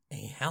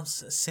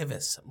House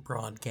Civis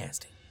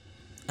Broadcasting.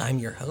 I'm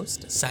your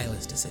host,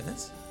 Silas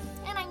DeCivis.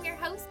 And I'm your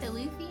host,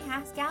 Luffy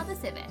Haskell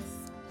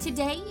DeCivis.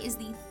 Today is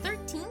the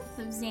 13th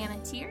of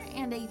Xanatir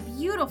and a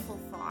beautiful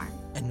farm.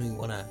 And we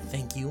want to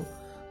thank you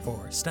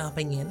for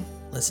stopping in,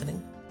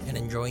 listening, and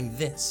enjoying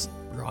this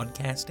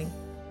broadcasting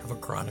of A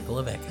Chronicle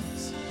of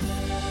Echoes.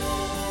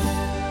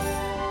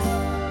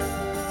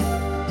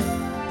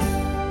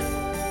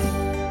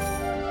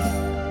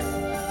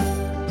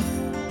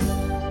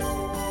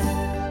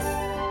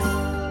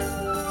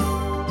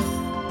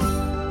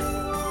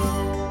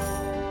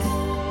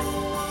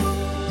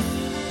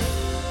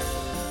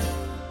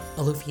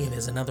 It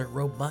is another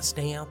robust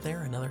day out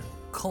there, another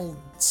cold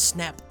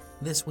snap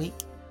this week.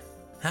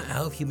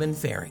 How have you been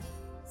faring?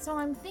 So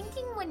I'm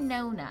thinking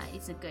Winona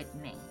is a good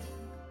name.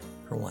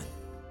 For what?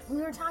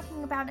 We were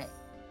talking about it.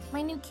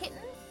 My new kitten?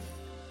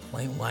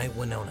 Why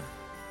Winona?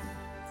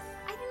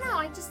 I don't know,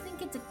 I just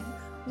think it's a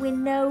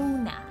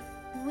Winona.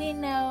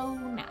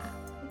 Winona.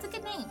 It's a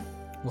good name.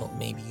 Well,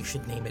 maybe you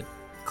should name it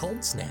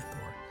Cold Snap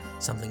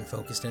or something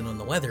focused in on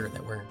the weather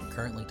that we're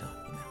currently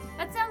talking about.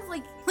 That sounds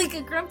like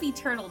a grumpy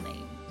turtle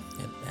name.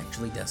 It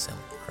actually does sound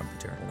like a grumpy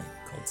turtle name,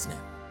 Cold Snap.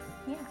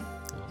 Yeah.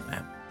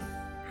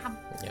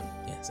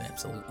 Yes,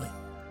 absolutely.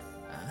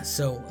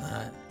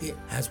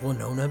 Has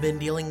Winona been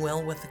dealing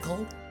well with the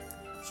cold?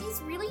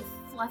 She's really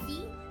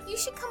fluffy. You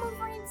should come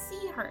over and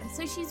see her.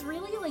 So she's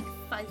really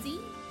fuzzy,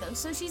 though.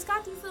 So she's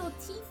got these little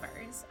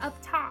teethers up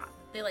top.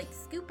 They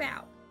scoop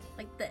out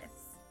like this.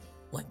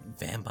 Like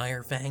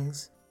vampire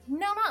fangs?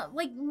 No,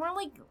 more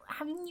like,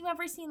 haven't you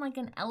ever seen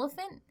an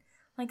elephant?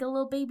 Like a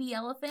little baby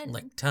elephant?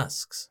 Like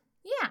tusks?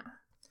 Yeah.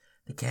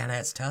 The cat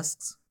has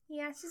tusks?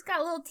 Yeah, she's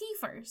got little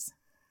teethers.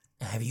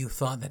 Have you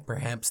thought that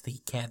perhaps the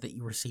cat that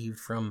you received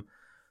from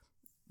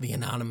the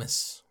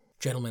anonymous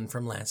gentleman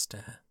from last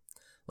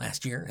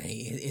year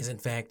is in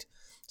fact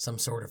some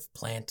sort of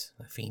plant,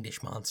 a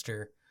fiendish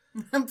monster?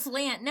 A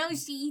plant? No,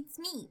 she eats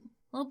meat.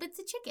 Little bits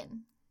of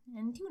chicken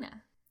and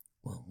tuna.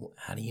 Well,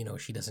 how do you know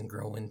she doesn't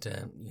grow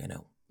into,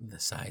 the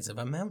size of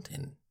a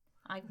mountain?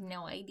 I've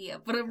no idea,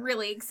 but I'm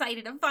really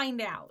excited to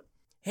find out.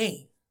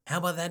 Hey, how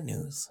about that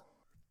news?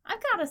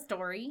 I've got a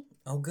story.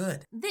 Oh,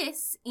 good.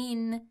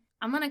 I'm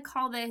gonna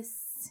call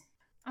this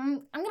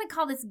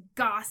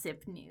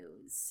gossip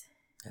news.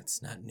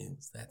 That's not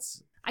news.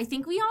 I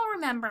think we all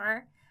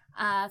remember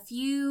a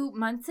few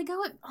months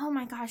ago. Oh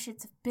my gosh,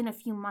 it's been a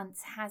few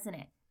months, hasn't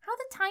it? How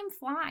the time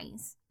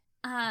flies.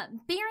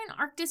 Baron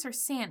Arctis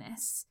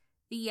Ursanus,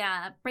 the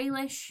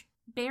Baelish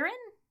Baron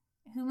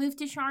who moved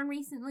to Sharn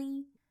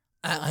recently.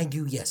 I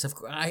do, yes. Of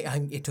course.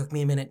 It took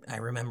me a minute. I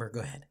remember. Go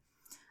ahead.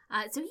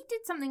 So he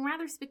did something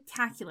rather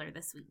spectacular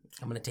this week.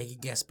 I'm going to take a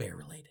guess, bear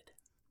related.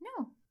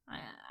 No.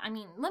 I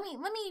mean, let me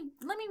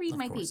read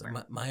my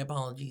paper. My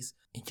apologies.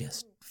 It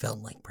just felt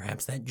like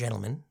perhaps that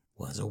gentleman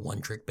was a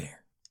one-trick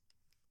bear.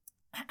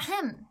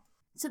 Ahem.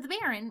 So the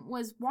Baron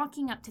was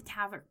walking up to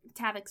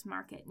Tavik's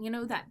market. You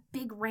know, that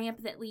big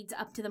ramp that leads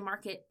up to the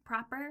market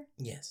proper?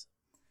 Yes.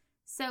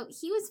 So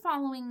he was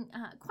following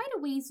quite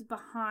a ways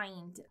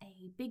behind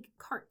a big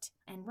cart.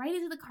 And right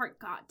as the cart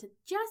got to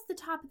just the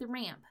top of the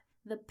ramp,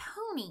 the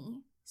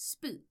pony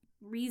spooked.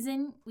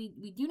 Reason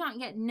we do not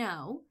yet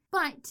know,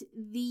 but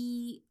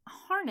the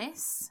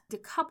harness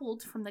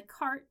decoupled from the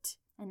cart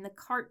and the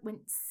cart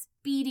went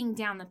speeding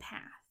down the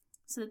path.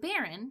 So the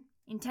Baron,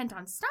 intent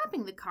on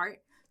stopping the cart,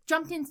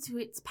 jumped into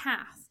its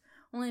path,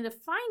 only to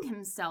find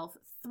himself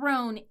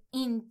thrown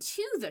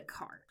into the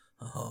cart.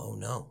 Oh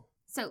no.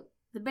 So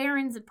the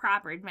Baron's a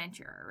proper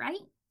adventurer,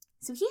 right?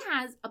 So he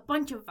has a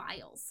bunch of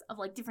vials of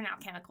different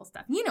alchemical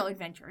stuff. You know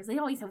adventurers, they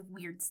always have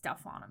weird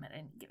stuff on them at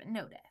any given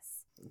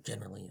notice.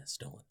 Generally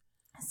stolen.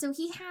 So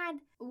he had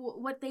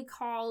what they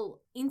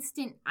call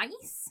instant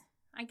ice.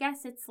 I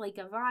guess it's like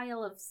a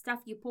vial of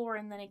stuff you pour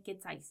and then it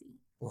gets icy.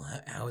 Well,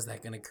 how is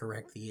that going to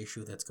correct the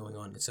issue that's going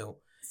on? So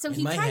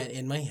in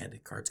my head, the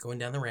cart's going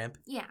down the ramp.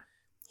 Yeah.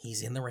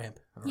 He's in the ramp.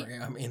 Or,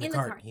 yeah. In the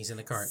cart. He's in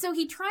the cart. So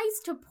he tries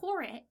to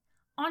pour it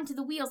onto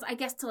the wheels, I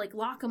guess to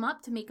lock them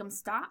up to make them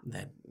stop.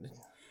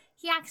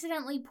 He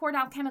accidentally poured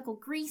alchemical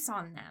grease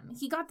on them.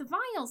 He got the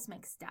vials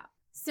mixed up.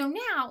 So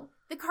now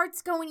the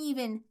cart's going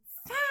even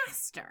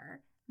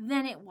faster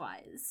than it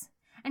was.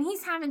 And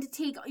he's having to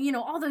take,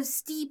 all those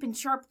steep and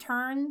sharp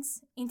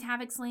turns in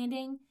Tavik's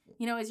Landing,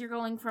 as you're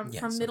going from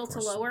middle to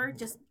lower,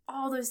 just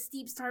all those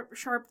steep,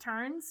 sharp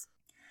turns.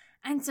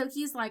 And so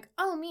he's like,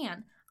 oh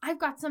man, I've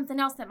got something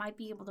else that might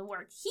be able to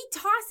work. He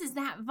tosses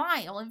that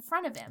vial in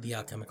front of him. The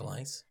alchemical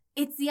ice?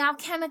 It's the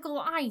alchemical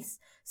ice.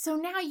 So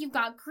now you've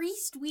got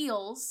greased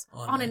wheels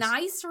on an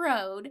ice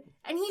road,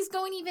 and he's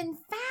going even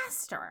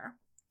faster.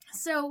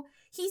 So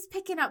he's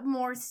picking up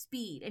more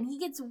speed, and he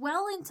gets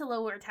well into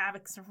lower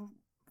Tavik's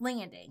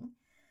Landing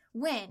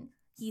when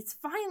he's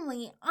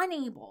finally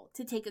unable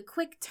to take a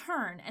quick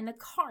turn, and the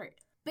cart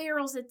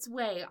barrels its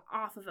way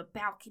off of a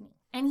balcony.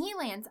 And he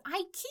lands,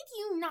 I kid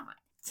you not,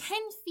 10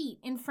 feet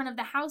in front of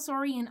the House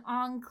Orien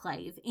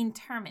Enclave in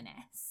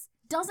Terminus.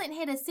 Doesn't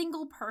hit a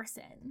single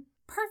person.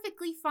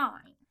 Perfectly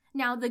fine.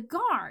 Now, the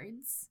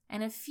guards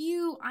and a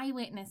few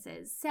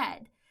eyewitnesses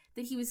said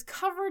that he was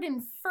covered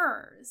in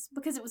furs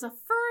because it was a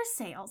fur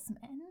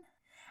salesman.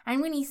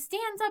 And when he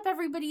stands up,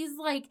 everybody's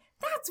like,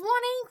 that's one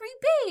angry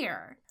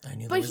bear. I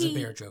knew there was a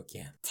bear joke,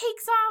 yeah.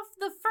 Takes off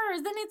the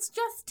furs, then it's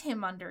just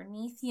him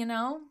underneath, you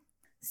know?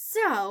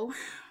 So,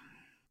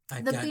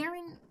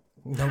 Baron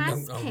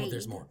has paid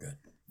there's more good.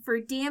 for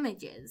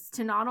damages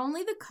to not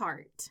only the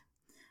cart,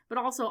 but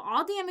also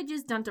all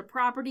damages done to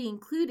property,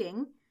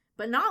 including,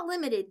 but not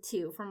limited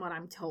to, from what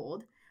I'm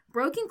told,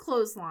 broken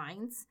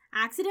clotheslines,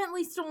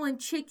 accidentally stolen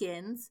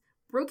chickens,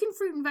 broken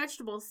fruit and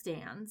vegetable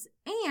stands,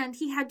 and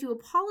he had to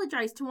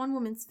apologize to one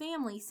woman's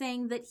family,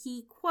 saying that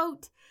he,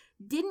 quote,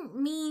 didn't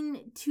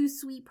mean to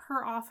sweep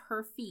her off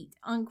her feet,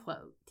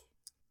 unquote.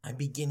 I'm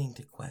beginning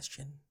to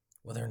question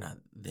whether or not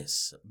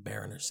this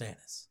Baron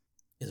Ursanus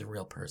is a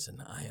real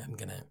person.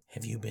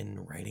 Have you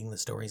been writing the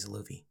stories,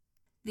 Luffy?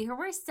 There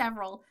were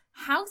several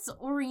House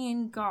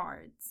Orion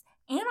guards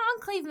and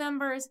Enclave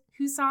members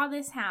who saw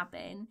this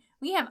happen.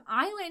 We have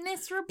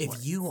eyewitness reports.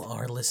 If you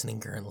are listening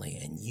currently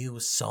and you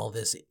saw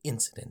this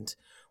incident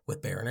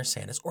with Baron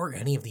Ursanus or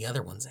any of the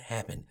other ones that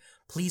happened,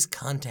 please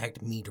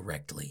contact me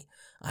directly.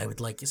 I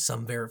would like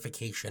some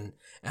verification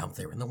out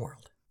there in the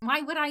world.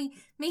 Why would I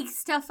make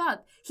stuff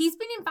up? He's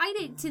been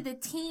invited to the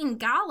teen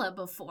gala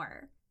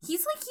before.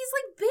 He's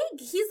big.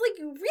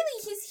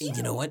 He's huge.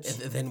 You know what?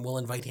 Then we'll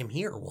invite him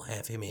here. We'll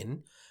have him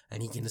in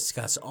and he can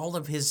discuss all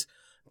of his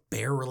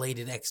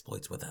bear-related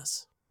exploits with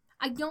us.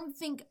 I don't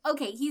think...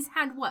 Okay, he's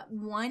had,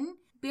 one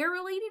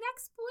bear-related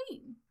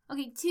exploit?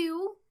 Okay,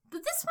 2.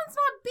 But this one's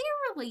not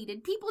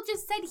bear-related. People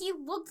just said he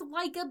looked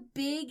like a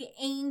big,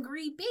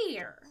 angry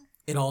bear.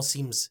 It all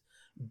seems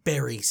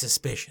very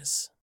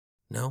suspicious.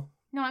 No?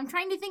 No, I'm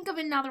trying to think of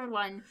another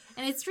one,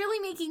 and it's really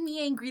making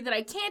me angry that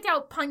I can't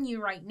out-pun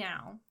you right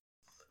now.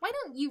 Why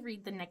don't you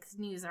read the next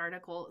news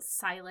article,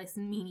 Silas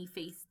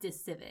Meanieface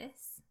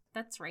DeCivis?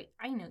 That's right,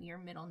 I know your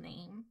middle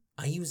name.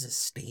 I use a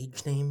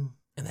stage name,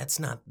 and that's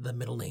not the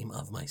middle name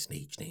of my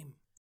stage name.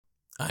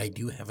 I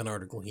do have an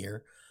article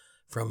here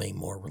from a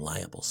more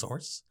reliable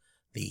source,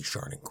 the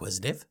Sharn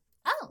Inquisitive.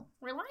 Oh,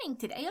 we're lying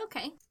today,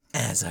 okay.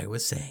 As I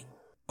was saying,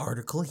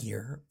 article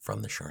here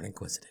from the Sharn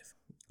Inquisitive.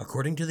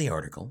 According to the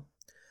article,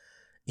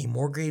 a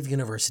Morgrave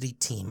University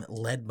team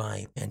led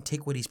by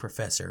antiquities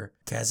professor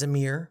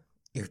Casimir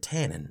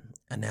Irtanen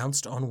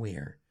announced on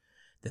Weir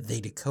that they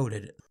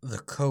decoded the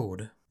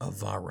Code of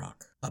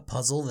Varrock, a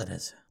puzzle that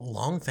has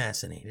long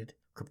fascinated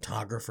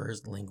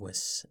cryptographers,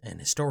 linguists, and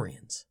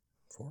historians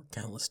for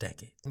countless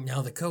decades.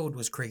 Now, the code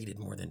was created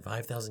more than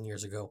 5,000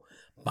 years ago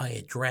by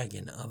a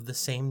dragon of the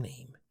same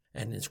name,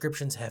 and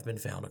inscriptions have been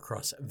found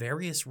across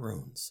various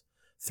runes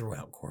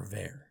throughout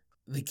Khorvaire.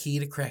 The key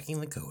to cracking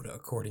the code,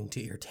 according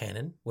to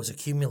Irtanen, was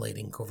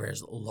accumulating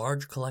Khorvaire's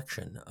large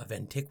collection of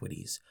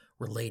antiquities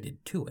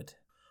related to it.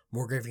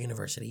 Morgrave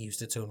University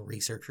used its own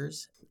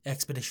researchers,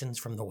 expeditions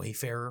from the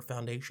Wayfarer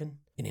Foundation,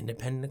 and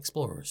independent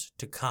explorers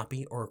to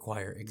copy or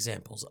acquire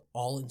examples of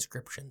all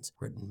inscriptions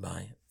written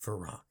by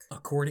Varrock.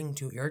 According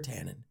to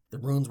Irtanen, the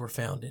runes were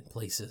found in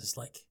places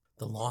like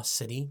the lost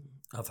city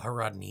of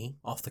Haradni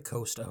off the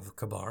coast of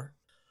Kabar,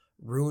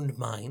 ruined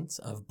mines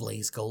of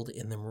Blazegold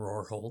in the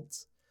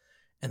Roarholds,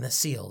 and the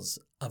seals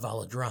of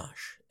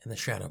Aladrash in the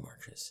Shadow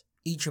Marches,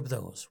 each of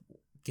those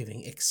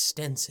giving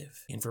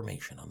extensive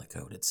information on the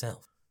code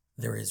itself.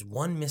 There is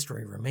one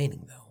mystery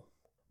remaining, though: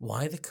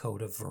 why the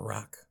Code of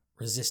Varrock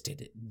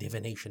resisted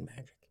divination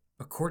magic.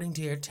 According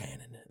to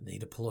Irtanen, they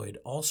deployed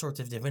all sorts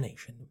of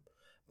divination,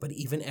 but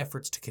even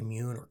efforts to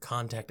commune or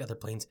contact other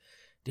planes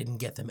didn't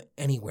get them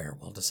anywhere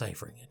while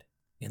deciphering it.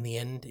 In the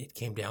end, it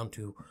came down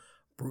to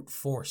brute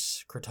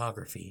force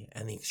cryptography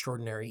and the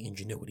extraordinary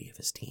ingenuity of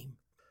his team.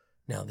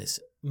 Now, this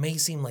may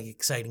seem like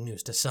exciting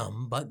news to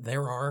some, but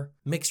there are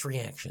mixed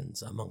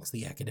reactions amongst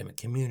the academic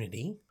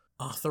community.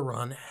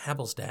 Otheron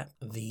Habelstadt,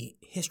 the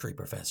history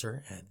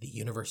professor at the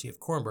University of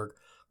Kornberg,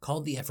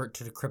 called the effort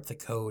to decrypt the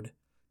code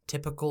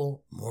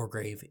typical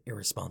Morgrave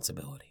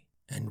irresponsibility,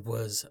 and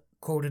was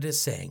quoted as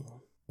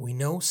saying, "We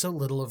know so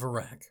little of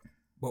Varrock,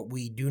 but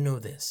we do know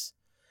this.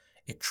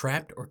 It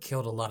trapped or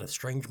killed a lot of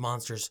strange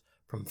monsters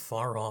from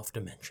far-off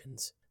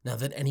dimensions. Now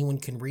that anyone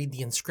can read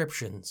the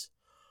inscriptions,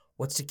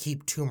 what's to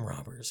keep tomb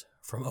robbers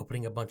from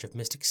opening a bunch of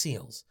mystic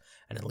seals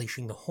and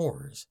unleashing the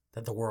horrors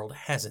that the world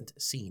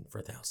hasn't seen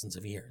for thousands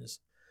of years?"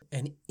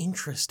 An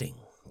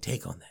interesting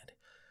take on that.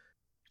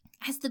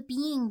 As the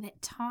being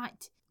that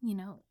taught,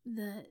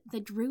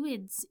 the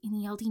druids in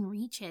the Eldin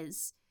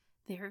Reaches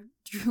their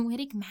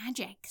druidic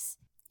magics,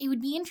 it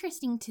would be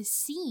interesting to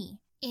see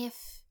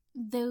if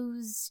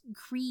those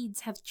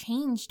creeds have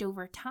changed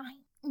over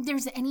time. If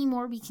there's any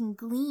more we can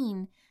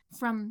glean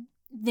from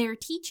their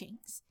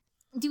teachings.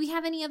 Do we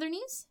have any other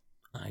news?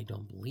 I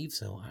don't believe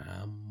so.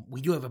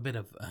 We do have a bit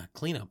of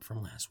cleanup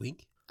from last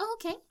week. Oh,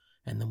 okay.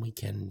 And then we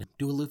can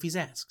do a Luffy's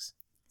Asks.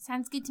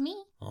 Sounds good to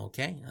me.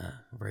 Okay,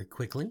 very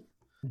quickly.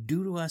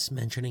 Due to us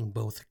mentioning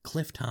both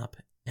Clifftop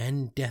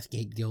and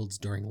Deathgate guilds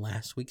during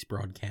last week's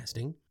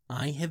broadcasting,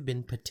 I have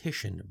been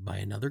petitioned by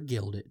another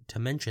guild to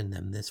mention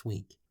them this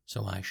week.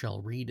 So I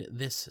shall read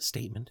this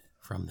statement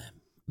from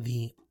them.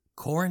 The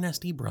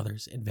Coronesti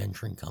Brothers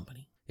Adventuring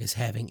Company is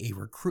having a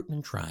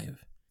recruitment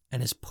drive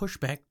and has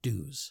pushed back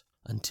dues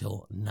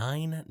until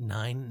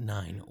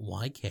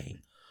 999YK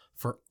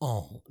for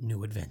all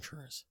new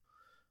adventurers.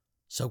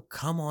 So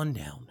come on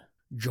down.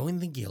 Join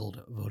the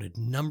guild voted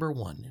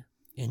 #1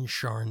 in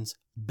Sharn's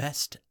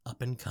best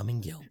up-and-coming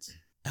guilds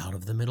out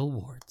of the middle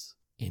wards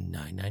in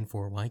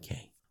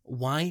 994YK.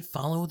 Why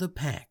follow the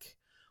pack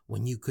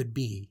when you could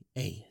be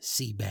a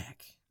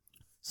Seaback?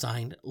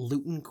 Signed,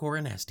 Luton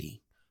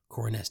Coronesti,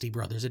 Coronesti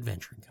Brothers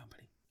Adventuring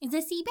Company. Is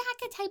a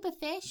seaback a type of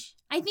fish?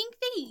 I think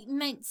they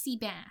meant sea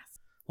bass.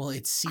 Well,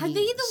 it's Are they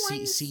the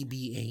ones?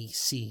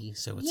 CBAC,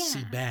 so it's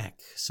Seaback.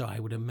 So I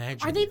would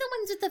imagine. Are they the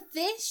ones with the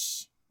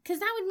fish? Because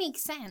that would make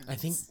sense. I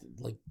think,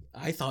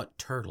 I thought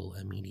turtle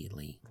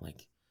immediately,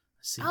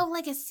 sea. Oh,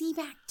 like a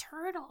seaback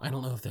turtle. I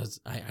don't know if that's.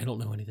 I don't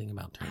know anything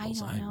about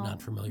turtles. I'm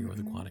not familiar with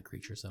aquatic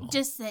creatures at all.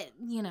 Just that,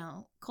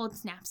 Cold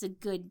Snap's a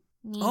good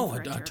name. Oh,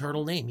 a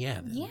turtle name,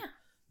 yeah. Yeah.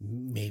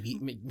 Maybe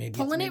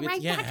pulling it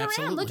right back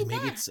absolutely. around. Look at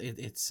maybe that.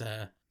 It's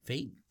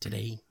fate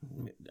today.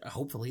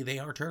 Hopefully they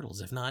are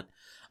turtles. If not,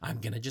 I'm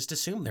gonna just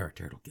assume they're a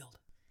turtle guild.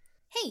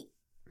 Hey,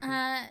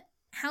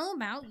 how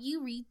about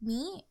you read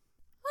me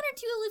one or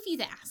two of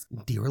Luffy's asks?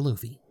 Dear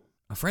Luffy,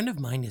 a friend of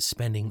mine is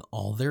spending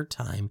all their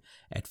time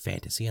at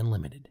Fantasy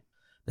Unlimited.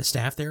 The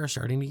staff there are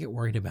starting to get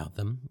worried about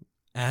them,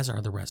 as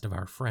are the rest of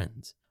our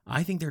friends.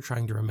 I think they're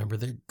trying to remember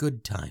their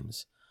good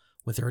times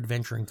with their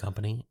adventuring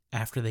company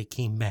after they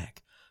came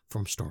back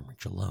from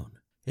Stormreach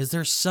alone. Is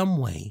there some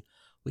way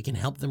we can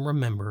help them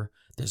remember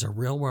there's a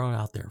real world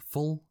out there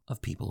full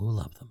of people who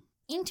love them?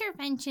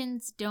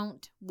 Interventions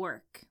don't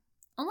work.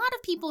 A lot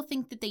of people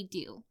think that they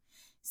do.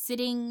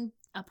 Sitting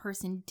a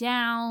person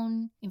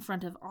down in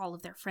front of all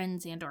of their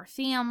friends and or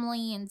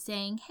family and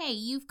saying, hey,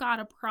 you've got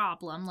a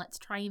problem, let's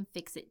try and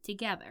fix it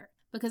together.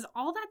 Because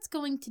all that's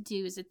going to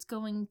do is it's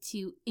going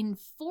to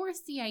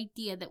enforce the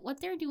idea that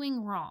what they're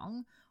doing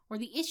wrong or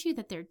the issue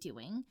that they're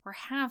doing or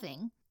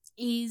having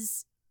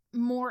is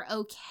more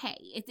okay.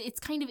 It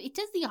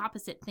does the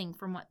opposite thing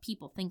from what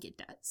people think it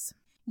does.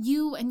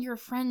 You and your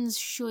friends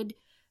should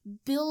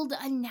build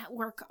a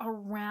network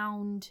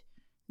around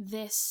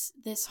this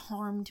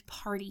harmed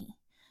party.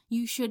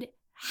 You should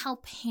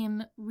help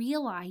him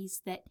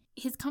realize that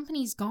his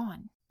company's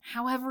gone,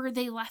 however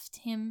they left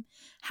him,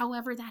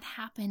 however that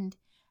happened,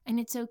 and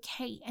it's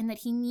okay, and that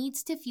he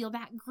needs to feel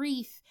that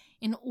grief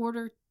in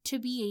order to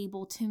be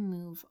able to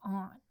move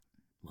on.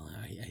 Well,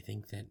 I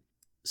think that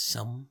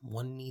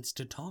someone needs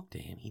to talk to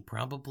him. He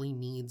probably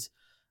needs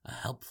a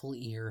helpful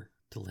ear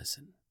to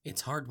listen.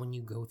 It's hard when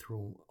you go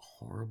through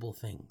horrible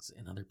things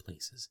in other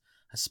places,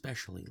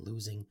 especially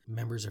losing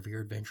members of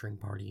your adventuring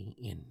party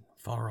in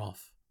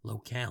far-off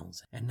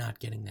locales and not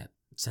getting that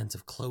sense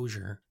of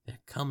closure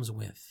that comes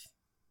with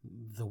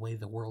the way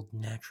the world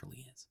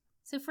naturally is.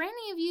 So for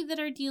any of you that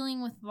are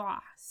dealing with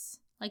loss,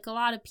 like a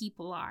lot of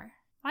people are,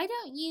 why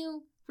don't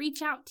you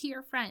reach out to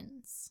your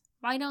friends?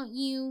 Why don't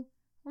you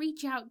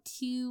reach out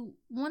to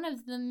one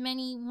of the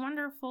many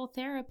wonderful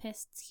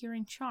therapists here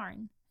in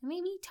Sharn and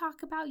maybe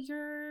talk about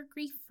your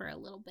grief for a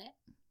little bit?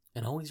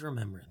 And always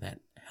remember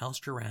that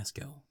House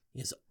Jarasco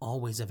is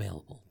always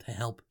available to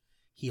help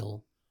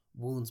heal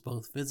wounds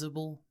both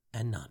visible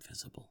and not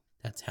visible.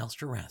 That's House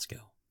Jarasco.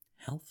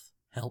 Health,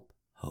 help,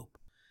 hope.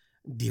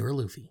 Dear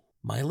Luffy,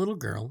 my little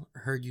girl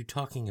heard you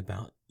talking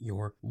about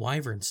your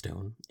Wyvern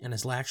Stone and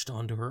has latched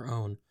onto her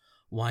own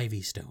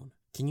Wyvie Stone.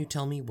 Can you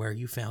tell me where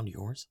you found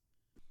yours?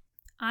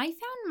 I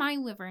found my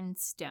Wyvern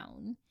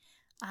Stone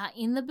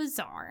in the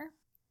bazaar.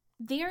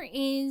 There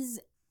is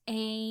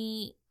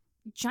a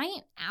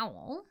giant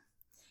owl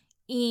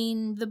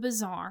in the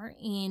bazaar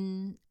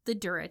in the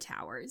Dura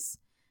Towers.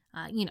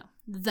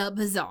 The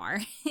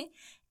bazaar.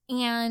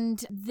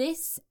 And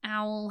this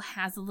owl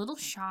has a little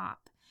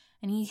shop,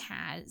 and he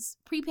has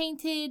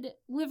pre-painted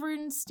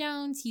Wyvern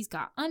Stones. He's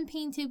got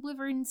unpainted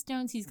Wyvern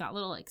Stones. He's got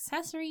little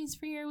accessories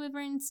for your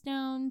Wyvern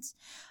Stones.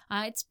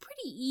 It's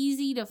pretty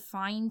easy to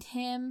find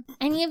him.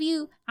 Any of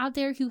you out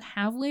there who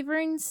have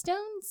Wyvern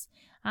Stones,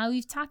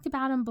 we've talked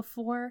about them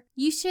before.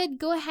 You should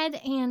go ahead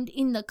and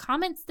in the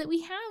comments that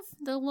we have,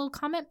 the little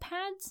comment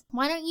pads,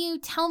 why don't you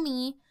tell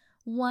me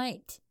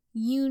what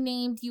you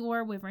named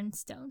your Wyvern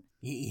Stone?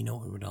 You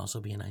know, it would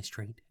also be a nice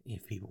treat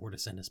if people were to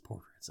send us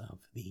portraits of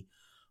the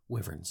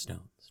Wyvern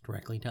Stones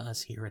directly to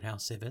us here at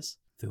House Civis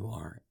through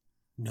our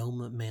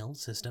gnome mail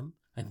system.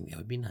 I think that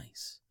would be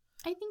nice.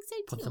 I think so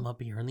too. Put them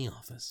up here in the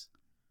office.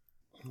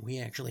 We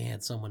actually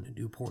had someone to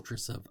do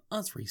portraits of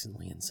us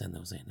recently and send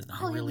those in, and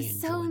I really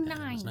enjoyed that.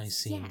 It was nice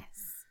seeing.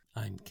 Yes.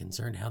 I'm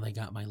concerned how they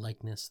got my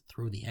likeness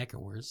through the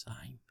Echoers.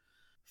 I'm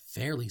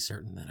fairly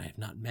certain that I have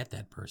not met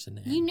that person.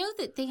 You know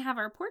that they have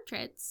our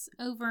portraits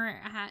over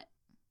at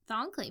the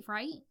Enclave,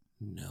 right?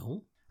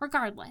 No.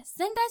 Regardless,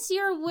 send us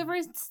your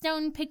Wyvern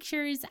Stone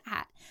pictures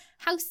at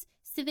House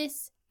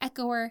Civis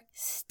Echoer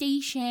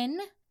Station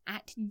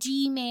at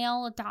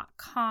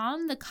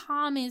gmail.com. The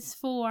com is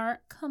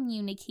for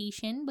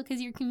communication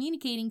because you're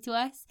communicating to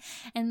us,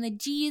 and the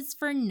G is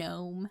for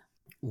gnome.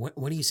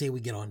 What do you say we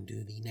get on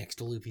to the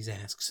next Luffy's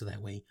Ask so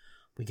that way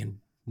we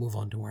can move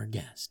on to our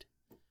guest?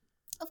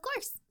 Of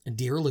course.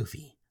 Dear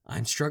Luffy,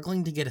 I'm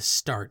struggling to get a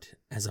start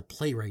as a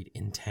playwright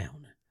in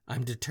town.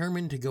 I'm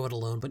determined to go it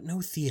alone, but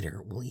no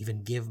theater will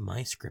even give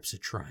my scripts a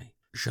try.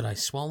 Should I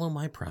swallow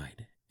my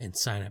pride and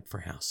sign up for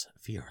House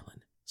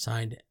Fjarlin?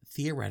 Signed,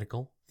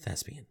 Theoretical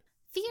Thespian.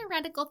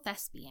 Theoretical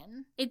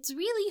Thespian. It's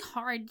really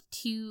hard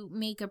to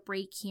make a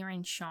break here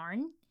in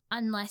Sharn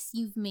unless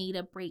you've made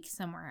a break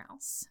somewhere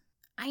else.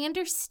 I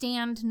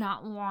understand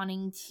not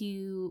wanting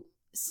to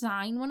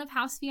sign one of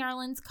House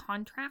Fjarlin's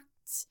contracts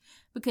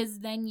because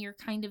then you're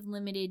kind of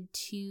limited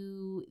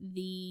to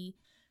the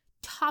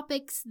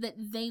topics that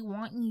they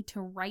want you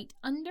to write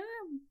under.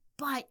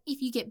 But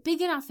if you get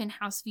big enough in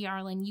House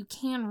Fjarlin, you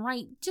can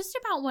write just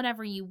about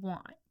whatever you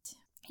want.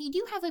 You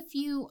do have a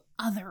few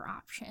other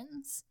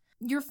options.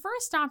 Your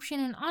first option,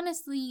 and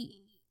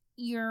honestly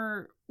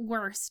your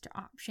worst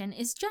option,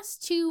 is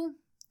just to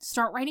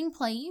start writing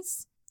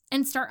plays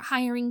and start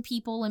hiring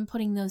people and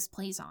putting those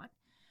plays on.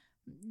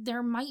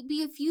 There might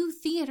be a few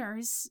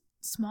theaters,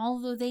 small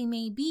though they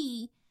may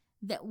be,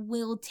 that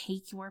will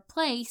take your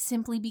play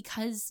simply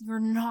because you're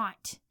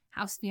not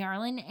House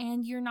Fjarlin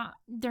and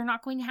they're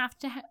not going to have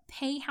to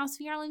pay House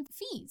Fjarlin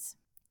fees.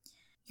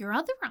 Your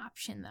other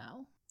option,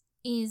 though,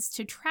 is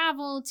to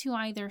travel to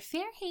either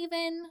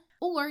Fairhaven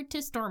or to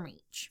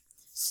Stormreach.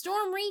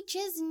 Stormreach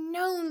is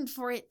known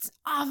for its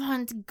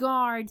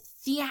avant-garde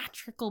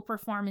theatrical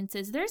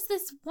performances. There's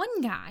this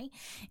one guy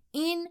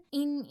in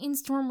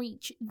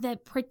Stormreach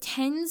that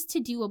pretends to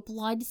do a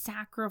blood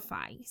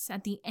sacrifice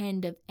at the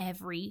end of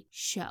every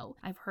show.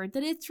 I've heard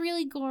that it's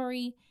really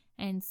gory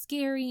and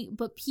scary,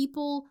 but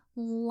people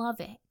love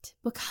it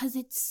because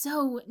it's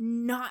so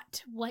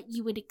not what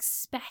you would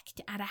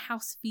expect at a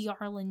House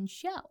Fjarlin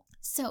show.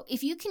 So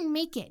if you can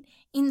make it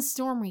in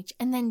Stormreach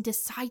and then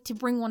decide to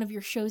bring one of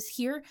your shows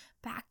here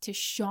back to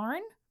Sharn,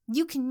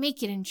 you can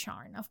make it in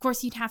Sharn. Of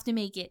course, you'd have to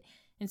make it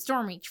in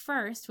Stormreach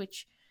first,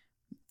 which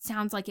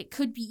sounds like it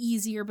could be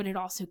easier, but it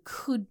also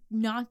could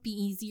not be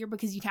easier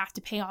because you'd have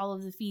to pay all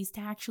of the fees to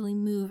actually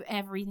move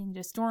everything to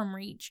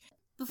Stormreach.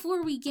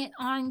 Before we get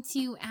on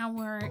to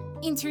our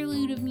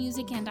interlude of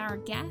music and our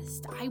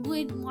guest, I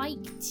would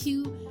like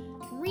to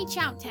reach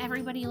out to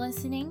everybody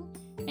listening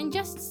and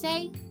just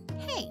say,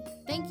 hey,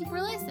 thank you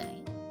for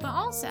listening. But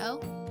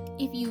also,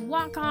 if you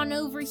walk on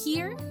over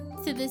here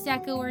to this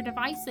Echo or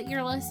device that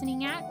you're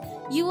listening at,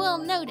 you will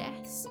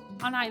notice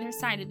on either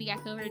side of the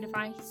Echo or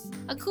device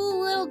a cool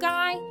little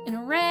guy in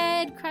a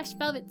red crushed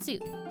velvet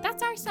suit.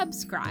 That's our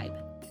subscribe.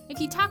 If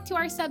you talk to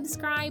our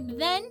subscribe,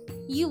 then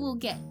you will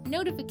get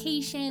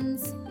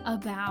notifications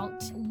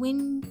about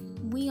when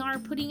we are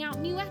putting out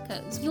new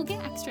echoes. You'll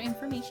get extra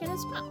information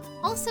as well.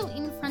 Also,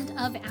 in front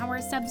of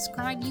our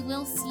subscribe, you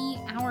will see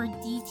our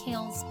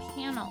details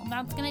panel.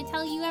 That's going to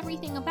tell you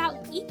everything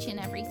about each and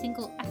every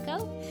single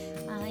echo,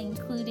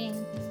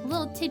 including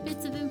little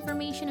tidbits of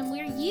information and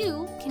where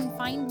you can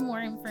find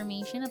more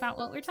information about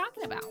what we're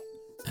talking about.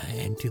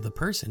 And to the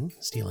person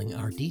stealing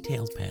our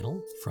details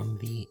panel from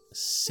the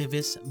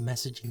Civis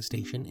messaging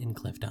station in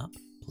Clifftop,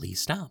 please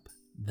stop.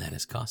 That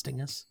is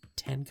costing us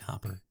 10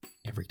 copper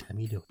every time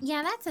you do it.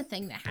 Yeah, that's a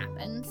thing that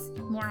happens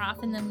more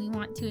often than we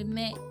want to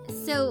admit.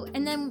 So,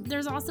 and then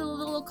there's also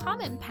little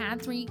comment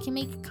pads where you can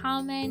make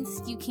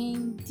comments, you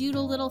can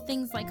doodle little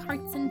things like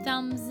hearts and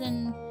thumbs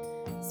and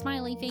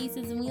smiley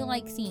faces, and we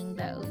like seeing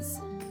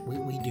those.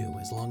 We do.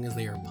 As long as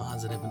they are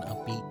positive and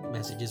upbeat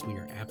messages, we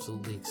are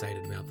absolutely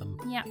excited about them.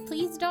 Yeah,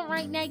 please don't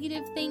write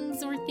negative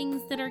things or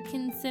things that are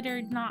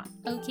considered not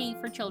okay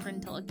for children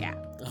to look at.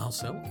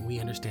 Also, we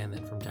understand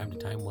that from time to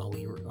time while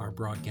we are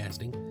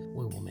broadcasting,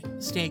 we will make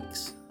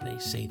mistakes. They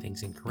say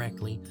things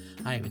incorrectly.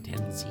 I have a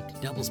tendency to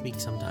doublespeak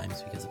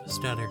sometimes because of a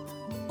stutter.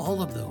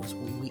 All of those,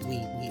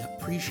 we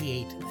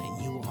appreciate that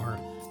you are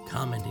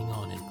commenting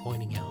on and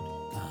pointing out,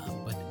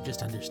 but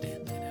just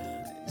understand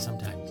that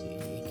sometimes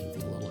it can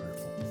feel a little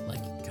hurtful.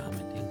 Like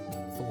commenting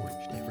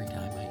forged every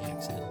time I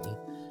accidentally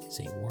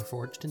say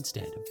Warforged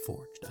instead of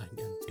forged. I'm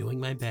doing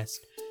my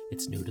best.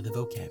 It's new to the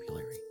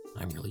vocabulary.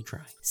 I'm really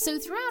trying. So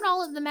throughout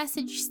all of the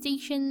message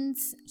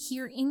stations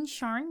here in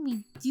Sharn,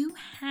 we do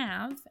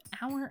have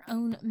our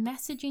own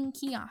messaging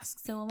kiosk.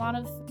 So a lot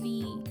of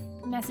the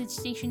message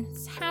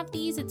stations have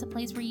these. It's a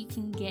place where you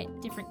can get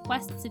different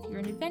quests if you're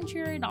an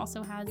adventurer. It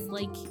also has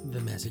like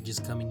the messages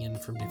coming in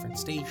from different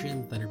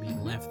stations that are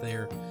being left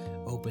there,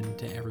 open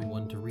to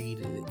everyone to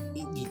read.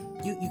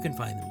 You can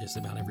find them just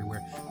about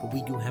everywhere. But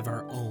we do have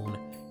our own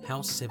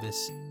House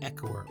Civis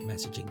Echoer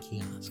messaging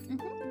kiosk.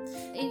 Mm-hmm.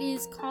 It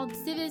is called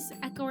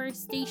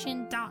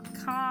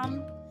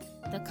civisechoerstation.com.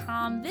 The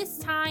com this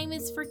time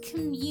is for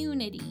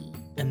community.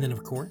 And then,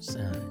 of course,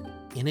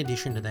 in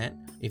addition to that,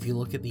 if you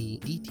look at the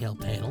detail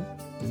panel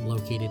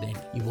located there,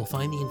 you will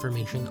find the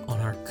information on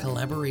our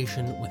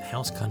collaboration with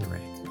House Kundrak,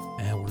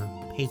 our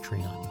Patreon,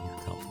 we are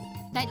calling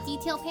it. That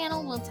detail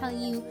panel will tell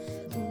you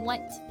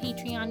what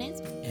Patreon is.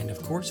 And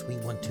of course, we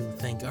want to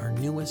thank our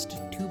newest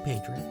two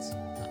patrons,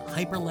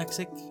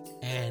 Hyperlexic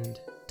and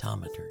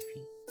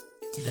Taumaturgy.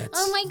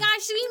 Oh my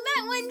gosh, we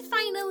met one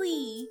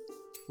finally!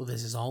 Well,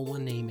 this is all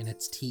one name, and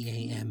it's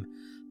T-A-M,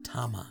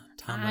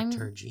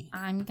 Taumaturgy.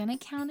 I'm gonna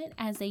count it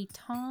as a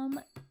Tom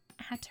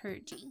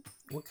Haturgi.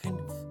 What kind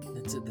of...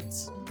 That's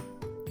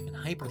an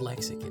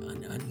hyperlexic,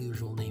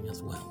 unusual name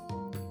as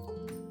well.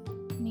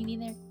 Maybe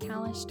they're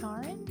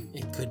Kalashtaran?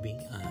 It could be.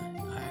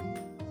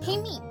 Hey,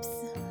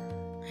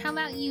 Meeps. How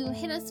about you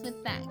hit us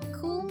with that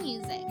cool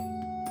music?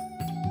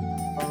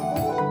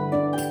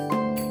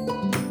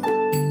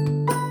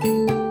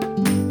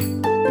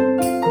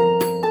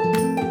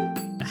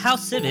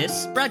 House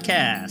Civis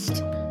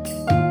broadcast.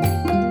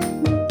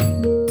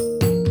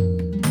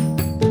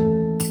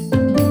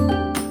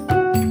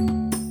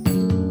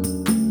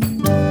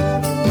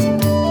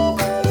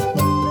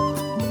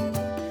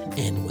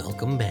 And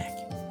welcome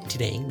back.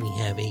 Today we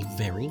have a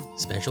very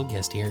special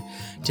guest here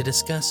to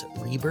discuss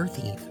Rebirth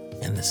Eve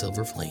and the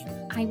Silver Flame.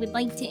 I would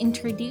like to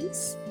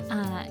introduce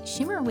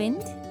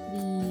Shimmerwind,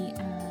 the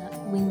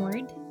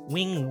Wingward.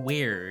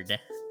 Wingweird.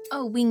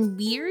 Oh,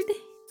 Wingweird?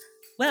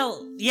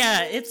 Well,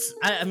 yeah,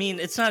 I mean,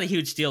 it's not a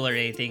huge deal or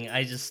anything.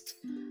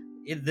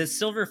 The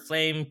Silver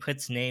Flame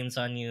puts names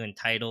on you and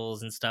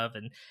titles and stuff,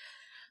 and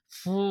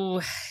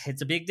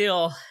it's a big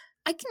deal.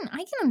 I can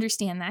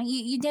understand that.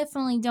 You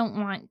definitely don't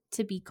want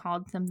to be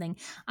called something.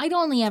 I'd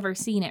only ever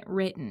seen it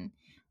written,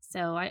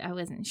 so I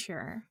wasn't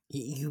sure.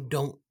 You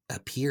don't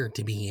appear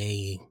to be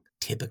a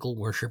typical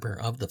worshiper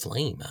of the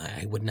flame.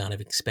 I would not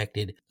have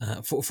expected,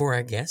 for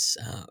our guests,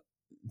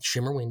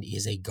 Shimmerwind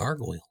is a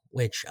gargoyle,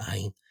 which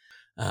I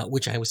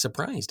was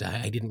surprised.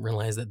 I didn't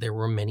realize that there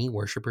were many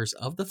worshippers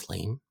of the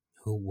flame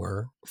who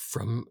were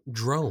from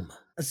Drome.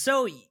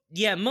 So,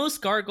 yeah,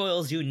 most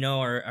gargoyles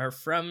are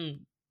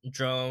from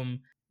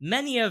Drome.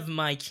 Many of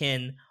my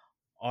kin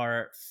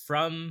are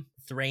from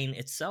Thrain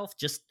itself.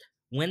 Just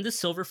when the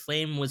Silver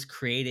Flame was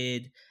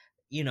created,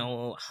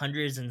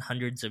 hundreds and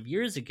hundreds of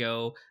years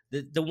ago,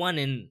 the one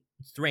in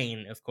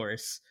Thrain, of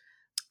course,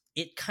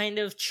 it kind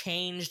of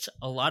changed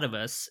a lot of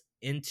us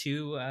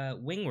into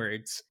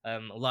wingwards. A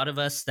lot of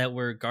us that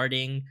were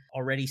guarding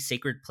already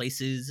sacred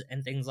places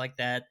and things like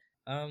that.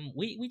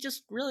 We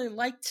just really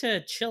like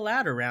to chill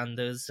out around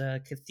those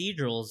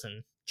cathedrals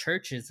and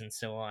churches and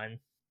so on.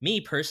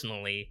 Me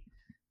personally,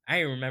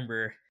 I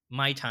remember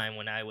my time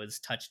when I was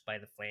touched by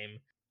the flame.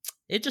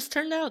 It just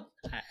turned out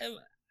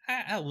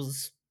I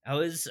was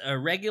a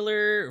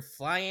regular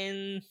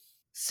flying,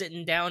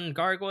 sitting down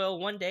gargoyle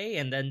one day,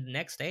 and then the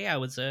next day I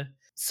was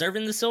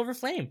serving the Silver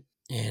Flame.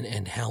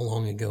 And how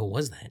long ago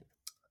was that?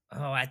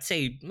 Oh, I'd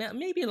say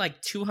maybe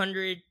like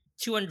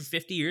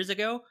 250 years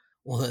ago.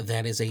 Well,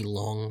 that is a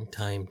long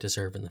time to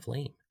serve in the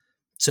flame.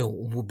 So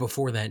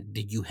before that,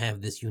 did you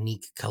have this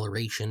unique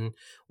coloration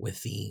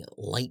with the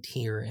light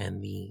here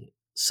and the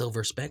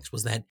silver specks?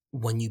 Was that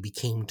when you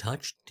became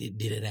touched?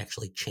 Did it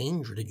actually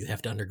change, or did you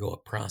have to undergo a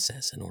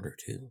process in order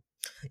to?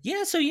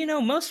 Yeah, so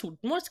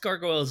most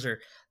gargoyles are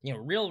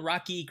real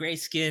rocky gray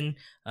skin.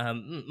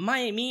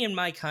 Me and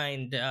my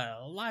kind,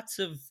 lots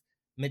of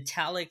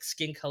metallic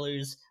skin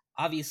colors.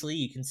 Obviously,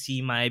 you can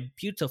see my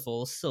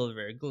beautiful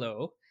silver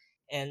glow,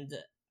 and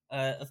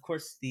of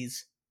course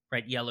these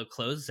bright yellow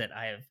clothes that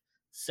I have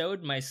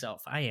sewed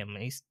myself. I am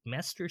a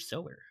master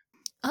sewer.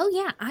 Oh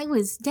yeah, I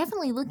was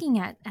definitely looking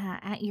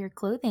at your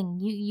clothing.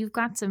 You've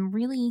got some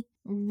really,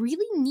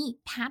 really neat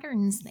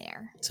patterns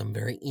there. Some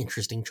very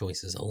interesting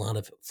choices. A lot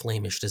of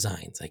flamish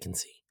designs I can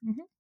see.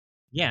 Mm-hmm.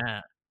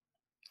 Yeah,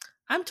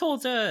 I'm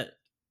told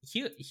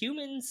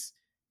humans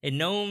and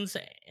gnomes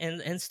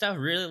and stuff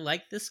really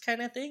like this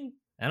kind of thing.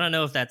 I don't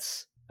know if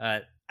that's.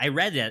 I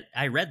read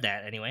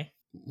that anyway.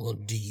 Well,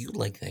 do you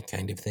like that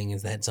kind of thing?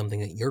 Is that something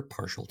that you're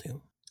partial to?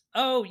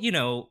 Oh,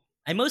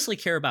 I mostly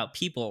care about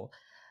people.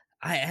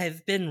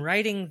 I've been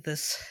writing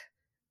this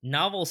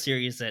novel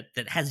series that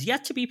has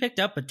yet to be picked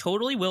up, but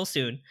totally will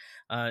soon.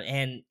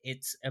 And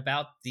it's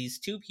about these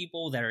two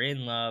people that are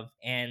in love,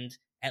 and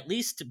at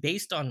least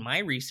based on my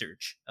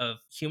research of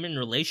human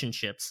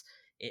relationships,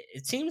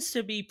 it seems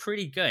to be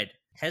pretty good.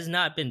 Has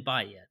not been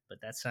bought yet, but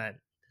that's not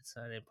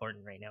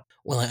important right now.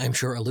 Well, I'm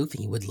sure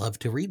Aluthi would love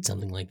to read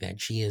something like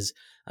that. She is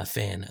a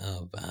fan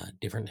of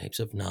different types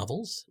of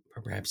novels.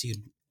 Perhaps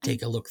you'd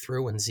take a look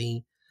through and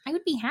see. I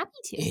would be happy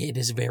to. It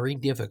is very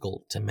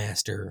difficult to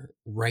master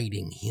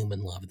writing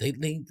human love. They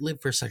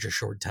live for such a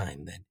short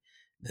time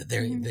that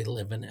they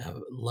live in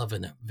love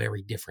in a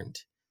very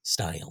different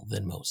style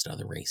than most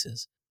other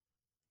races.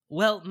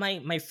 Well,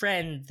 my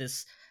friend,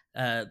 this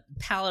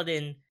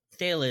paladin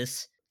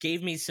Thalis,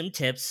 gave me some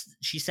tips.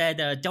 She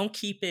said, don't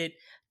keep it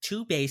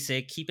too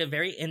basic, keep it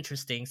very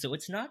interesting. So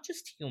it's not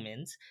just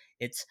humans,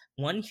 it's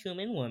one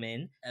human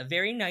woman, a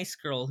very nice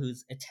girl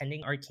who's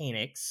attending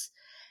Arcanix,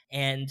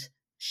 and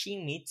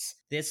she meets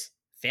this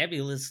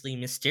fabulously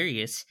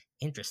mysterious,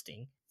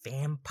 interesting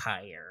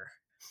vampire.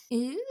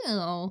 Ew.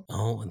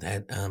 Oh,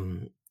 that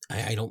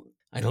I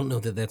don't know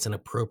that that's an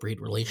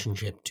appropriate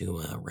relationship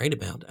to write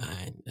about,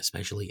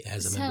 especially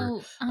as a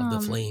member of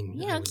the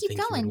Flame. Keep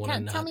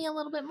going. Tell me a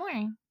little bit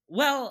more.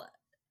 Well,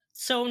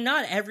 so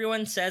not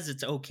everyone says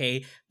it's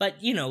okay, but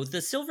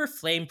the Silver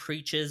Flame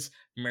preaches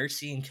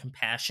mercy and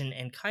compassion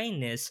and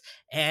kindness,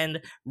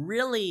 and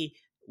really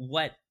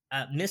what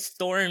Miss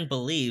Thorne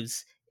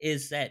believes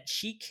is that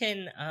she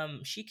can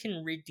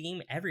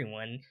redeem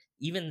everyone,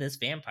 even this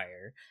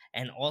vampire.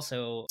 And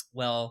also,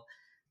 well,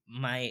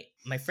 my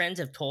friends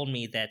have told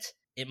me that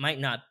it might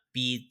not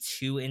be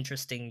too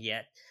interesting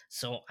yet,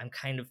 so I'm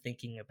kind of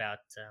thinking about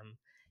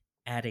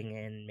adding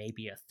in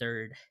maybe a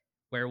third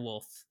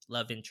werewolf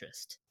love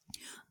interest.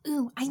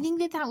 Ooh, I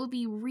think that would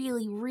be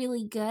really,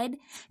 really good,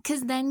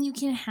 because then you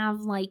can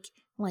have like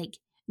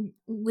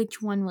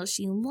which one will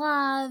she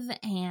love,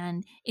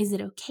 and is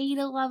it okay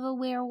to love a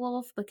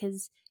werewolf,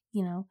 because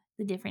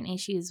the different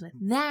issues with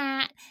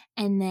that.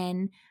 And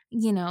then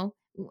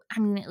I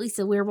mean, at least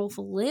a werewolf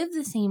will live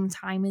the same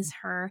time as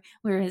her,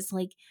 whereas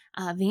like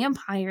a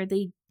vampire,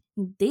 they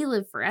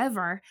live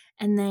forever.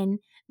 And then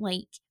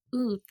like,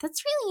 ooh,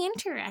 that's really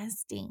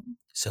interesting.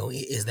 So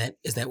is that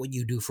what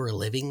you do for a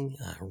living,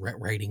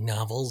 writing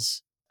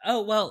novels?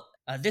 Oh, well,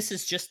 this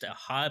is just a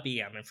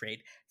hobby, I'm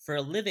afraid. For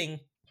a living,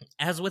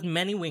 as with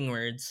many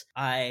Wingwords,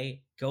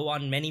 I go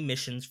on many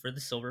missions for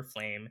the Silver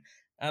Flame.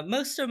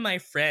 Most of my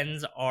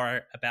friends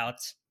are about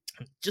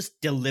just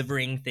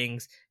delivering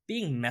things,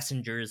 being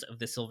messengers of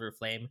the Silver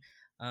Flame.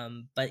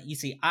 But you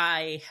see,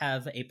 I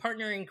have a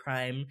partner in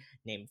crime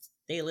named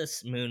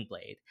Thalis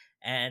Moonblade,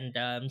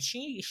 and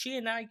she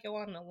and I go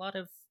on a lot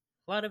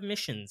of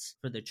missions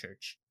for the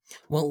church.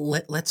 Well,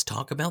 let's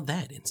talk about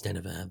that instead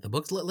of the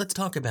books. Let's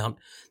talk about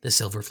the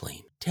Silver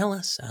Flame. Tell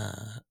us,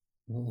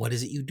 what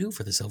is it you do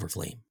for the Silver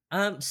Flame?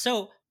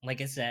 So, like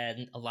I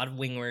said, a lot of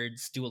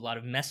Wingwords do a lot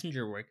of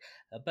messenger work,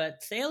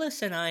 but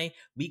Thalis and I,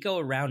 we go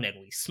around and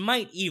we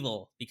smite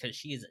evil because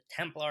she is a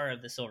Templar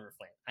of the Silver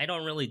Flame. I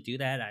don't really do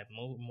that. I'm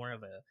more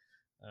of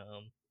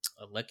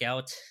a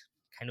lookout,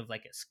 kind of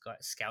like a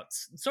scout,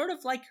 sort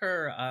of like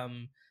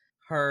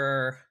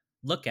her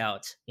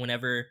lookout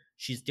whenever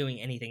she's doing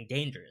anything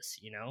dangerous,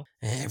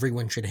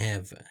 Everyone should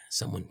have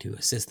someone to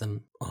assist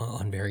them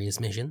on various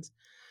missions,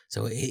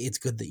 so it's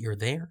good that you're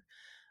there.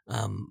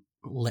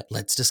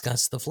 Let's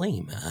discuss the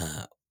flame.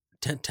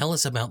 Tell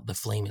us about the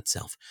flame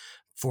itself.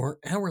 For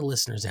our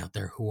listeners out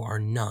there who are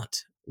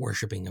not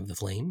worshipping of the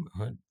flame,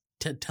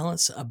 tell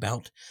us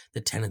about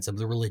the tenets of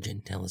the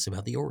religion. Tell us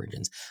about the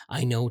origins.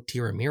 I know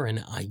Tira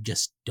Mirin. I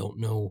just don't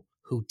know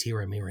who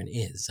Tira Mirin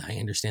is. I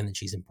understand that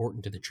she's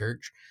important to the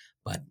church,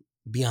 but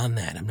beyond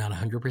that, I'm not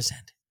 100%.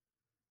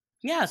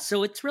 Yeah,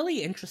 so it's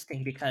really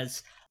interesting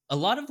because a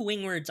lot of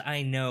Wingwords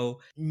I know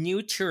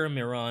knew Tira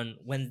Mirin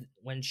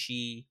when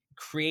she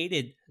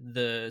created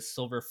the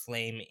Silver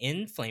Flame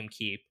in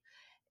Flamekeep,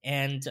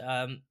 and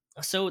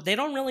so they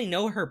don't really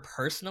know her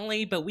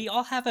personally, but we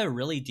all have a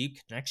really deep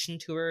connection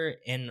to her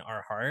in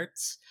our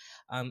hearts.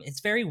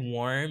 It's very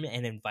warm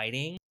and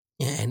inviting.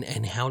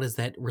 And how does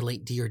that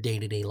relate to your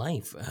day-to-day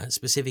life,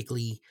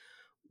 specifically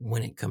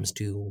when it comes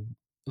to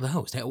the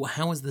host?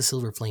 How is the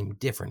Silver Flame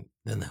different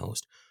than the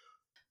host?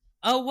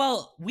 Oh,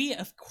 well, we,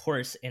 of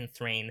course, in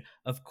Thrain,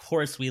 of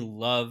course, we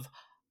love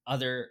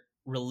other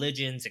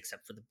religions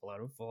except for the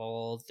Blood of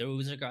All.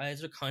 Those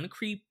guys are kind of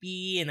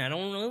creepy, and I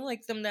don't really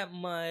like them that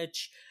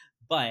much.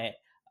 But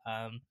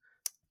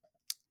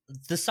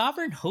the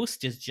Sovereign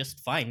Host is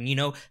just fine.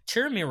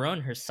 Tira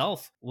Mirin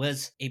herself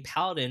was a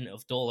paladin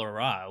of Dol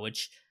Amroth,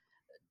 which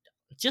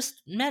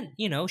just meant,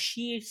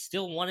 she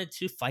still wanted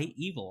to fight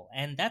evil.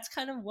 And that's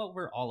kind of what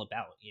we're all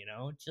about,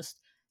 just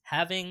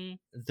having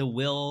the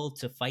will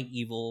to fight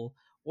evil,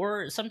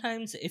 or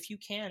sometimes, if you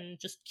can,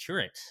 just cure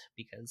it,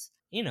 because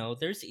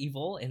there's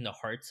evil in the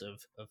hearts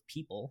of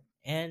people,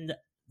 and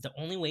the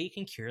only way you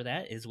can cure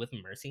that is with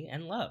mercy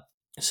and love.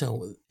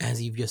 So,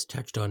 as you've just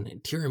touched on,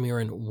 Tira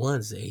Mirin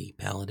was a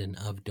paladin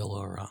of Dol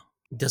Amroth.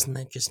 Doesn't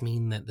that just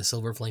mean that the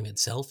Silver Flame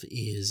itself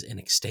is an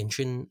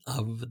extension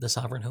of the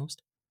Sovereign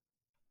Host?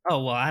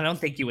 Oh, well, I don't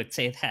think you would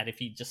say that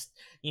if you just,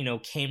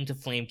 came to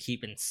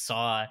Flamekeep and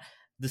saw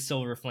the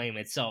Silver Flame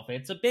itself.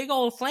 It's a big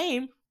old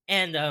flame,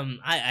 and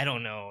I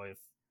don't know if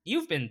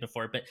you've been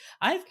before, but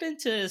I've been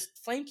to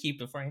Flamekeep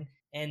before,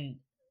 and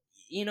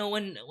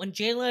when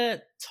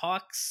Jayla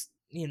talks,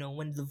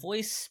 when the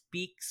voice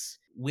speaks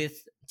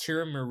with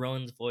Tira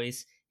Mirin's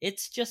voice,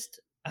 it's just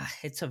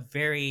it's a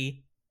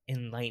very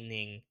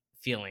enlightening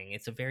feeling.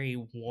 It's a very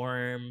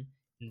warm,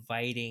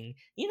 inviting.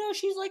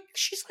 She's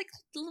like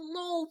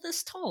little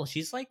this tall.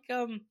 She's like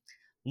a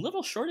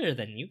little shorter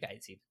than you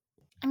guys even.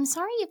 I'm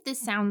sorry if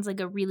this sounds like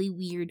a really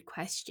weird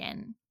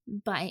question,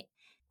 but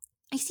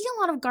I see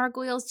a lot of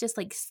gargoyles just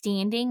like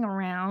standing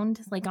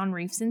around like on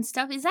roofs and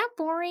stuff. Is that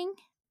boring?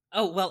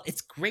 Oh, well,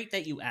 it's great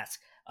that you ask.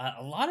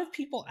 A lot of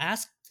people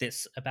ask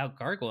this about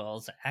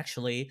gargoyles,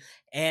 actually,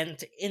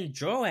 and in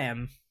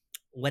Droam,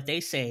 what they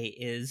say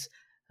is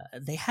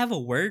they have a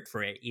word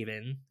for it,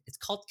 even. It's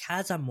called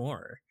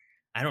Kazamor.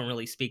 I don't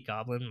really speak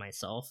Goblin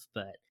myself,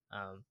 but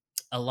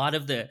a lot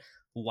of the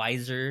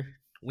wiser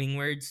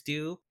Wingwords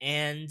do,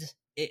 and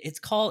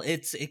it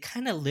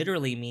kind of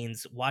literally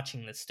means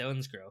watching the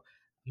stones grow.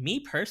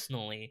 Me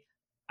personally,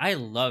 I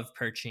love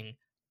perching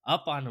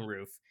up on a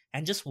roof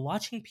and just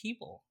watching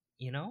people,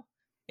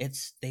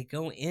 they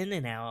go in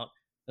and out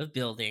of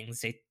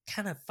buildings. They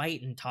kind of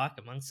fight and talk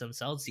amongst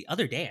themselves. The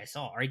other day I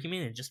saw an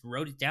argument and just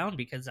wrote it down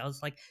because I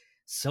was like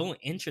so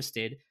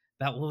interested.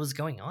 about what was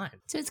going on.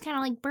 So it's kind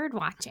of like bird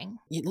watching.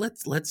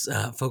 Let's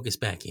focus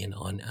back in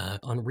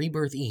on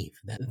Rebirth Eve.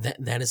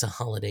 That is a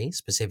holiday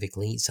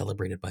specifically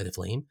celebrated by the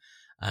Flame,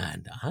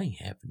 and I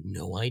have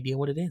no idea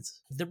what it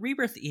is. The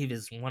Rebirth Eve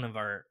is one of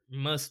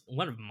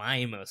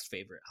my most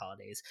favorite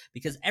holidays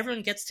because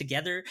everyone gets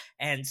together,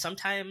 and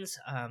sometimes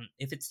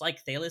if it's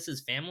like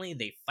Thalos' family,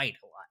 they fight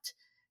a lot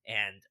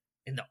and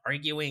in the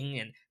arguing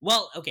and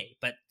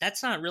but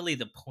that's not really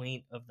the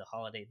point of the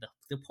holiday.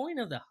 The point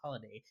of the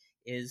holiday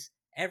is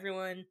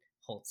everyone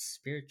holds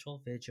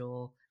spiritual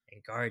vigil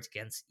and guards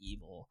against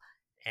evil,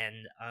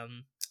 and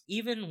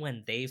even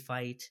when they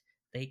fight,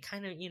 they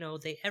kind of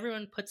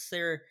everyone puts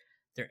their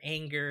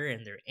anger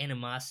and their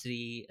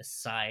animosity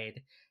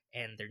aside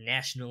and their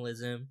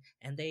nationalism,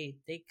 and they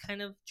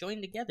kind of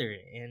join together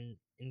in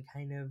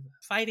kind of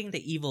fighting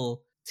the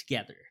evil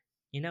together.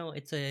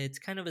 It's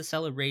kind of a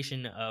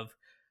celebration of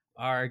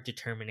our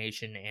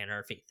determination and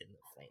our faith in the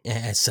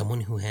Flame. As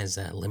someone who has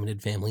a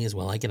limited family as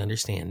well, I can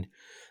understand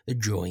the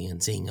joy in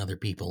seeing other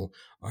people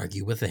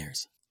argue with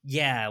theirs.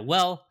 Yeah,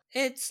 well,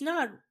 it's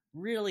not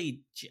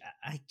really,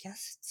 I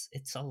guess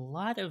it's a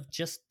lot of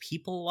just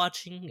people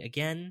watching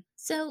again.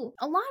 So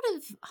a lot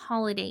of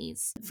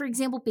holidays, for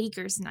example,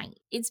 Baker's Night,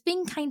 it's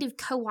been kind of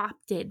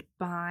co-opted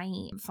by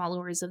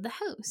followers of the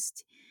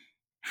host.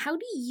 How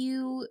do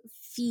you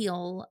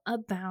feel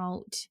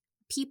about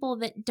people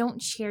that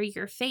don't share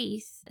your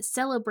faith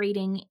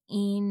celebrating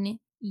in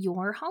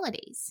your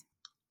holidays?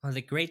 Well,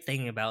 the great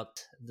thing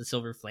about the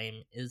Silver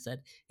Flame is that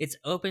it's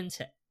open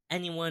to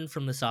anyone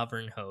from the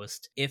Sovereign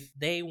Host. If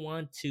they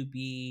want to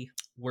be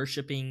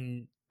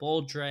worshipping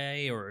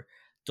Boldre or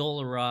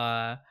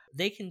Dolora,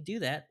 they can do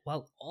that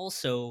while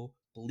also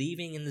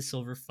believing in the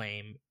Silver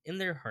Flame in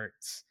their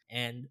hearts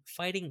and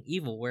fighting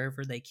evil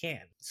wherever they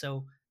can.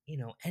 So,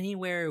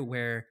 anywhere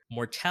where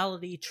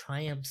mortality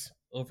triumphs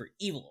over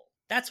evil.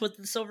 That's what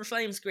the Silver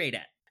Flame's great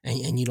at.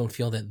 And you don't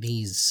feel that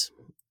these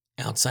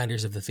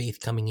outsiders of the faith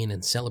coming in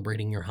and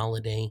celebrating your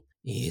holiday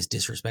is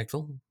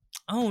disrespectful?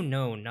 Oh,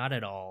 no, not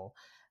at all.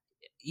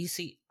 You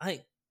see,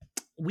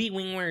 we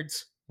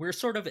Wingwards, we're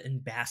sort of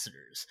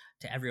ambassadors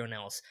to everyone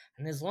else.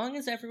 And as long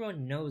as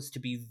everyone knows to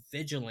be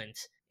vigilant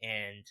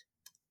and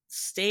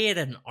stay at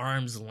an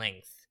arm's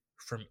length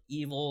from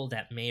evil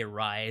that may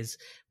arise,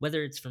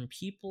 whether it's from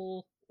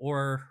people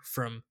or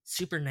from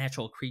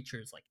supernatural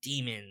creatures like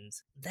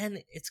demons, then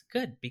it's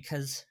good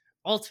because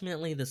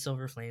ultimately the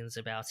Silver Flame is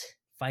about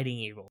fighting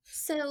evil.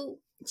 So,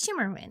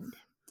 Shimmerwind,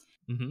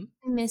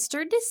 Mm-hmm.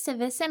 Mr.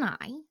 DeCivis and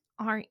I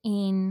are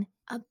in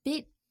a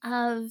bit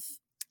of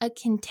a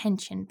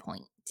contention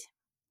point.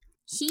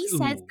 He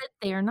says that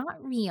they're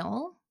not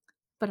real,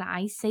 but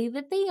I say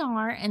that they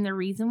are, and the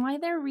reason why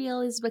they're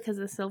real is because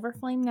the Silver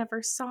Flame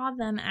never saw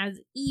them as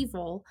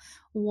evil.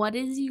 What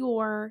is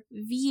your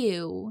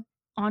view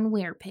on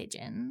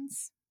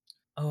were-pigeons?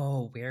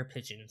 Oh,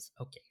 were-pigeons.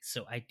 Okay,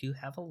 so I do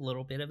have a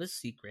little bit of a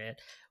secret.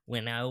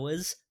 When I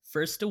was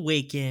first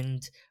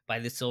awakened by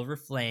the Silver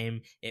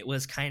Flame, it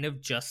was kind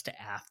of just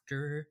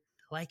after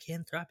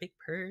lycanthropic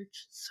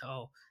purge,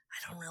 so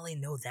I don't really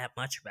know that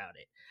much about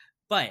it.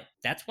 But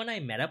that's when I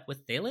met up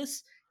with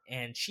Thalos,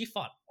 and she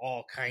fought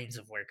all kinds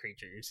of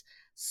were-creatures.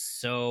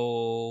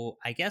 So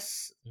I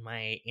guess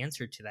my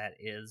answer to that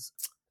is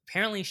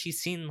apparently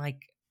she's seen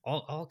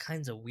all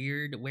kinds of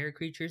weird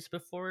were-creatures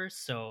before,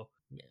 so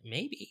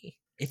maybe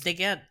if they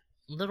get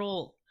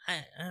little,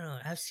 I don't know,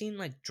 I've seen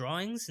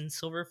drawings in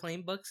Silver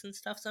Flame books and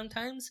stuff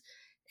sometimes,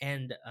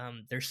 and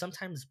there's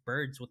sometimes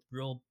birds with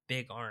real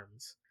big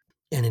arms.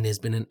 And it has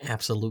been an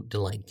absolute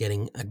delight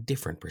getting a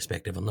different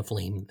perspective on the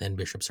Flame than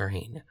Bishop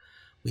Sarhane.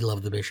 We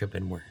love the Bishop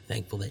and we're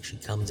thankful that she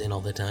comes in all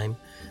the time,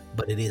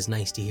 but it is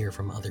nice to hear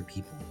from other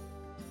people.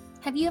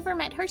 Have you ever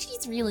met her?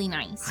 She's really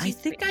nice. I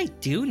think I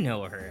do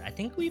know her. I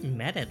think we've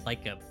met at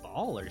a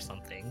ball or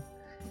something.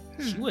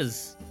 She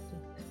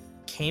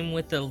came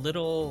with a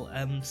little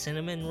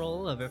cinnamon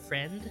roll of a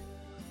friend.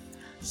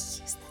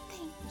 She used the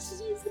thing.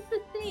 She used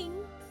the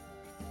thing.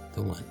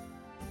 The what?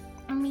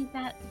 I made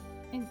that.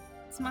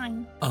 It's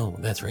mine. Oh,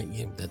 that's right.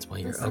 Yeah, that's why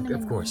you're. Oh,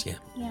 of course, yeah.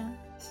 Yeah.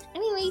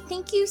 Anyway,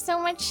 thank you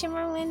so much,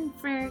 Shimmerwind,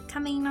 for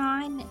coming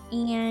on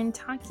and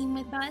talking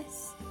with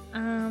us.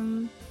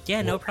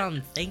 Yeah, no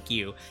problem. Thank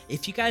you.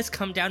 If you guys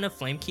come down to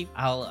Flamekeep,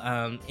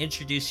 I'll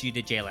introduce you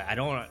to Jayla. I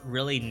don't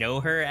really know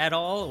her at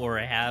all or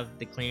have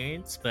the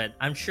clearance, but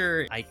I'm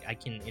sure I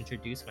can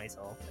introduce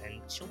myself and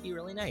she'll be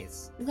really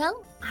nice.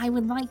 Well, I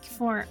would like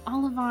for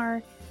all of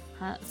our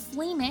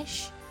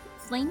Flamist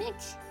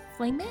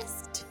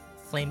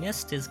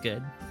is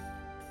good.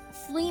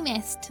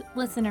 Flamist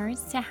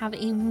listeners to have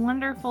a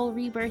wonderful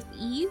Rebirth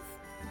Eve.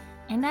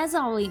 And as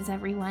always,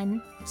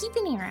 everyone, keep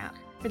an ear out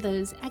for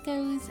those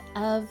echoes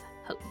of